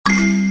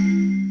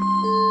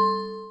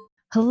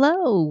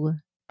Hello.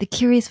 The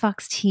Curious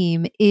Fox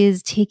team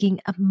is taking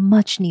a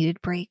much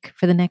needed break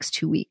for the next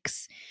 2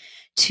 weeks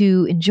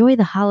to enjoy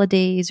the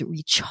holidays,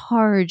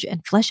 recharge,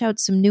 and flesh out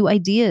some new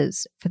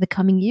ideas for the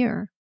coming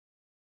year.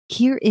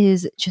 Here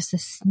is just a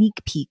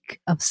sneak peek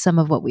of some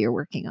of what we are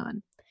working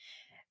on: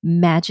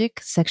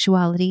 magic,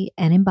 sexuality,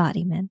 and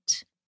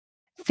embodiment,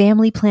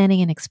 family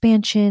planning and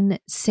expansion,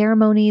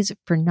 ceremonies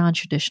for non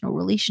traditional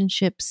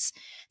relationships,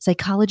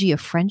 psychology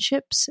of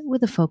friendships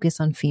with a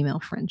focus on female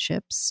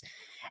friendships,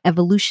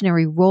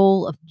 evolutionary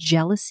role of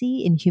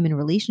jealousy in human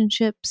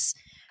relationships,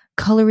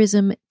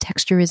 colorism,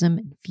 texturism,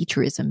 and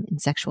featureism in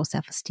sexual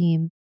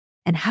self-esteem,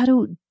 and how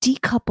to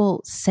decouple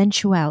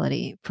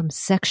sensuality from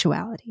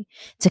sexuality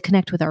to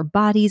connect with our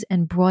bodies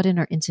and broaden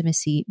our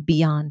intimacy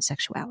beyond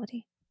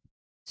sexuality.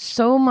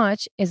 So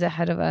much is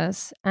ahead of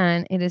us,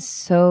 and it is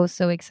so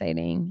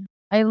exciting.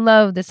 I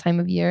love this time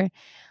of year.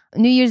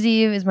 New Year's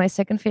Eve is my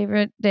second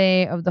favorite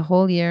day of the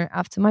whole year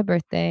after my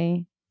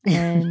birthday.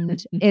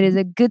 And it is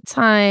a good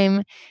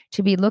time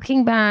to be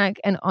looking back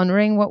and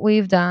honoring what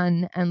we've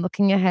done and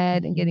looking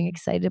ahead and getting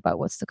excited about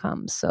what's to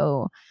come.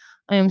 So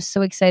I am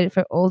so excited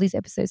for all these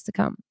episodes to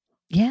come.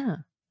 Yeah.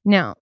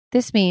 Now,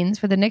 this means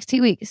for the next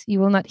 2 weeks, you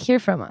will not hear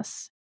from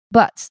us.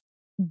 But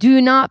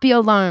do not be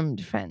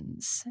alarmed,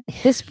 friends.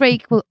 This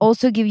break will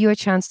also give you a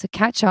chance to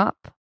catch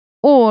up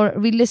or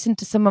re-listen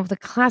to some of the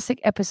classic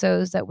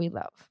episodes that we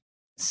love.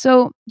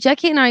 So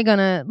Jackie and I are going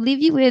to leave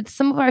you with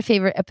some of our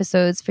favorite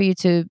episodes for you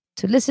to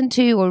listen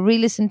to or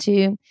re-listen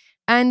to.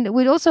 And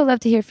we'd also love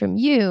to hear from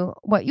you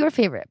what your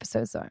favorite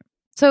episodes are.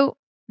 So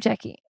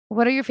Jackie,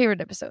 what are your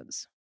favorite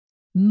episodes?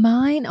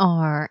 Mine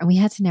are, and we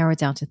had to narrow it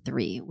down to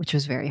 3, which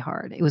was very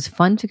hard. It was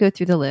fun to go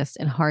through the list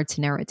and hard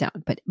to narrow it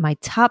down. But my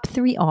top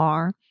 3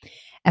 are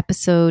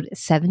episode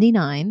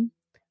 79,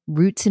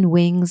 Roots and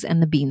Wings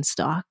and the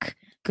Beanstalk.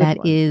 Good That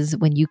one. is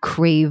when you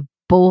crave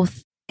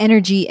both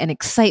energy and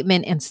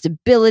excitement and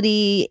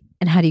stability.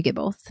 And how do you get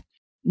both?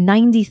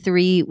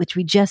 93, which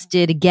we just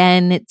did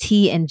again,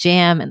 Tea and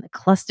Jam and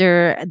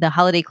the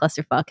holiday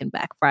clusterfuck and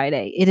Black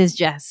Friday. It is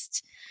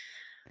just,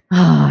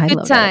 I Good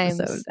love times.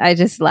 that episode. I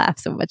just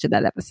laughed so much at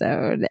that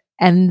episode.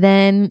 And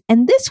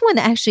this one,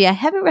 actually, I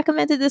haven't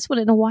recommended this one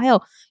in a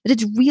while, but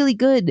it's really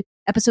good.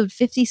 Episode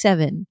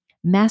 57,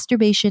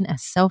 Masturbation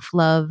as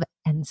Self-Love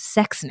and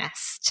Sex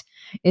Nest.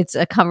 It's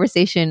a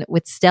conversation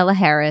with Stella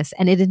Harris,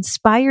 and it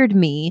inspired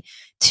me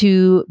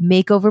to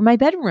make over my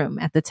bedroom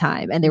at the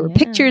time. And there were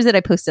pictures that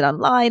I posted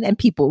online, and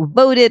people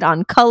voted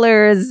on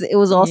colors. It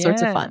was all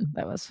sorts of fun.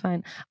 That was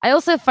fun. I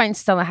also find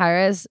Stella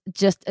Harris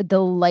just a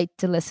delight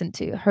to listen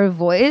to. Her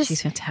voice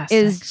She's fantastic.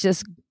 is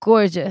just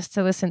gorgeous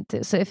to listen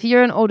to. So if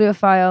you're an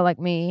audiophile like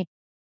me,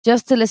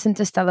 just to listen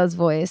to Stella's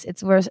voice,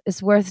 it's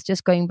worth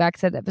just going back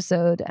to that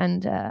episode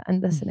and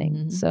listening.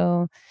 Mm-hmm.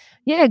 So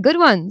yeah, good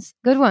ones.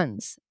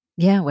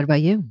 Yeah, what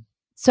about you?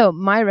 So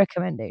my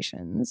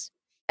recommendations: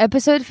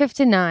 episode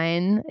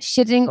 59,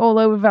 Shitting All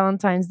Over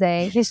Valentine's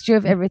Day, History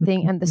of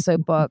Everything and the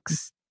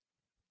Soapbox.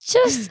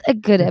 Just a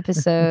good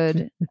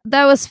episode.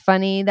 That was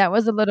funny. That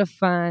was a lot of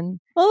fun.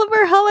 All of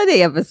our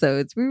holiday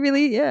episodes. We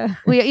really,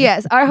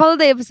 Yes, our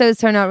holiday episodes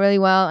turn out really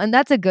well, and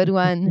that's a good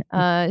one.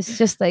 It's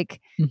just like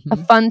a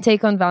fun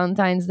take on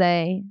Valentine's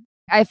Day.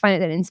 I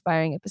find it an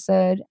inspiring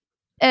episode.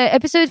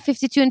 Episode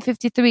 52 and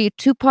 53,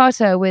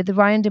 two-parter with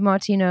Ryan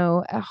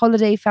DiMartino, A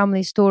Holiday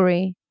Family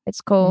Story, it's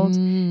called.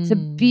 It's a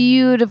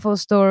beautiful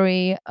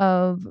story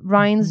of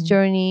Ryan's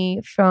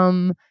journey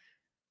from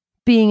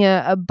being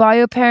a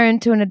bio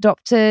parent to an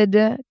adopted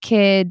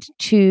kid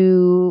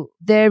to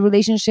their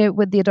relationship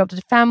with the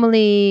adopted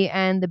family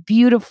and the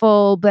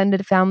beautiful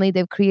blended family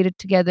they've created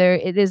together.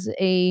 It is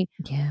a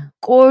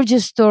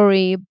gorgeous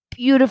story,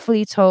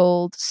 beautifully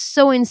told,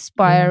 so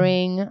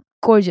inspiring,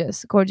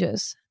 gorgeous.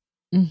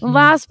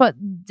 Last but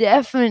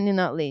definitely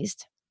not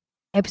least,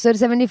 episode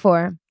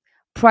 74,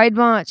 Pride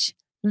March,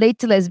 Late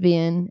to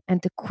Lesbian,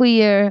 and to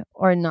Queer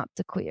or Not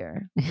to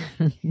Queer.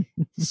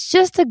 It's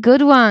just a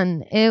good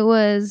one. It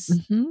was,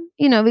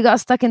 we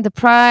got stuck into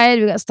Pride,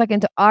 we got stuck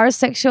into our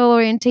sexual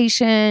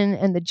orientation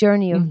and the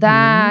journey of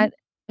that.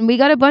 And we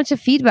got a bunch of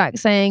feedback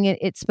saying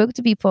it spoke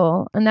to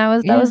people, and that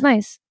was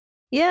nice.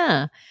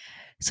 Yeah.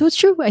 So it's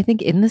true. I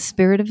think in the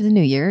spirit of the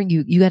new year,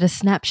 you got a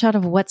snapshot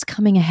of what's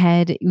coming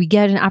ahead. We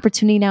get an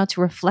opportunity now to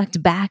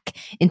reflect back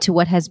into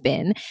what has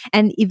been.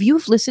 And if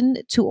you've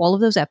listened to all of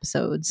those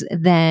episodes,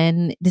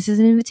 then this is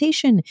an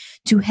invitation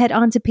to head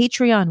on to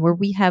Patreon, where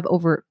we have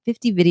over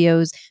 50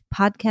 videos,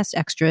 podcast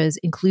extras,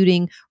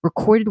 including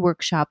recorded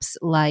workshops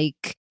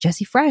like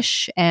Jessie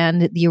Fresh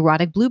and the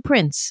Erotic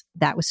Blueprints.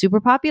 That was super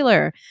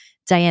popular.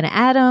 Diana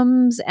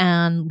Adams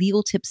and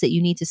legal tips that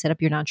you need to set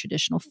up your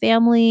non-traditional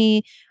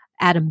family.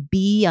 Adam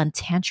B. on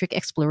tantric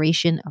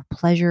exploration of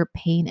pleasure,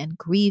 pain, and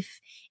grief.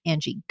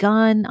 Angie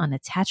Gunn on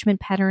attachment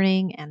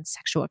patterning and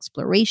sexual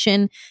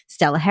exploration.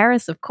 Stella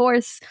Harris, of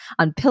course,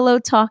 on pillow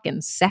talk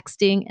and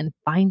sexting and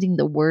finding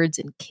the words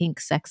in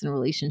kink, sex, and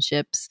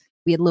relationships.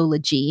 We had Lola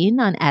Jean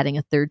on adding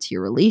a third to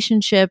your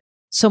relationship.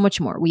 so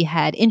much more. We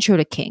had Intro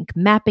to Kink,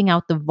 Mapping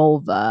Out the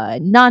Vulva,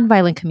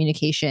 Nonviolent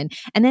Communication,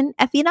 and then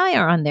Effie and I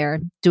are on there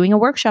doing a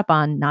workshop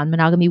on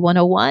Non-Monogamy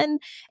 101,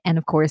 and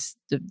of course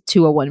the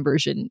 201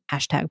 version,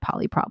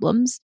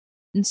 #polyproblems.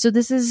 And so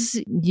this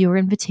is your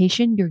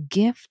invitation, your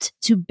gift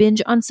to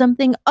binge on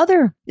something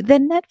other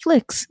than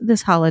Netflix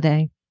this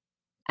holiday.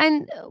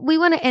 And we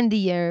want to end the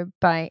year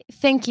by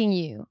thanking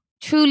you,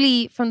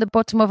 truly from the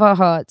bottom of our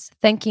hearts,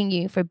 thanking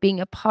you for being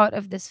a part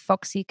of this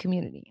Foxy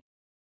community.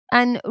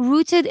 And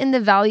rooted in the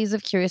values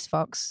of Curious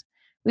Fox,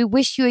 we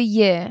wish you a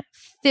year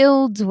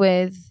filled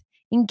with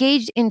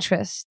engaged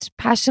interest,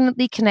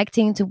 passionately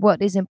connecting to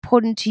what is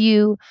important to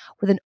you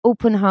with an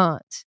open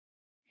heart,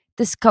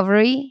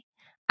 discovery,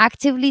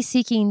 actively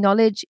seeking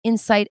knowledge,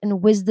 insight,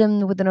 and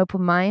wisdom with an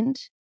open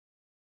mind,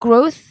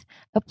 growth,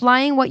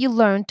 applying what you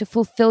learned to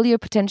fulfill your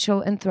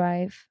potential and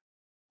thrive,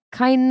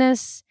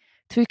 kindness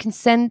through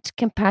consent,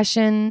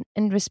 compassion,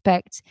 and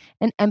respect,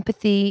 and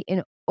empathy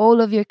in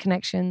all of your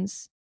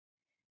connections,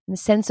 and a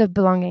sense of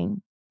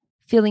belonging,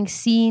 feeling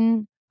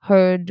seen,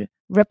 heard,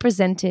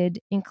 represented,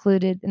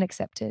 included, and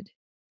accepted.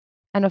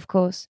 And of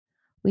course,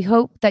 we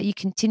hope that you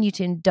continue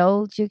to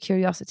indulge your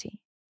curiosity.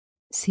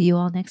 See you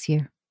all next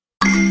year.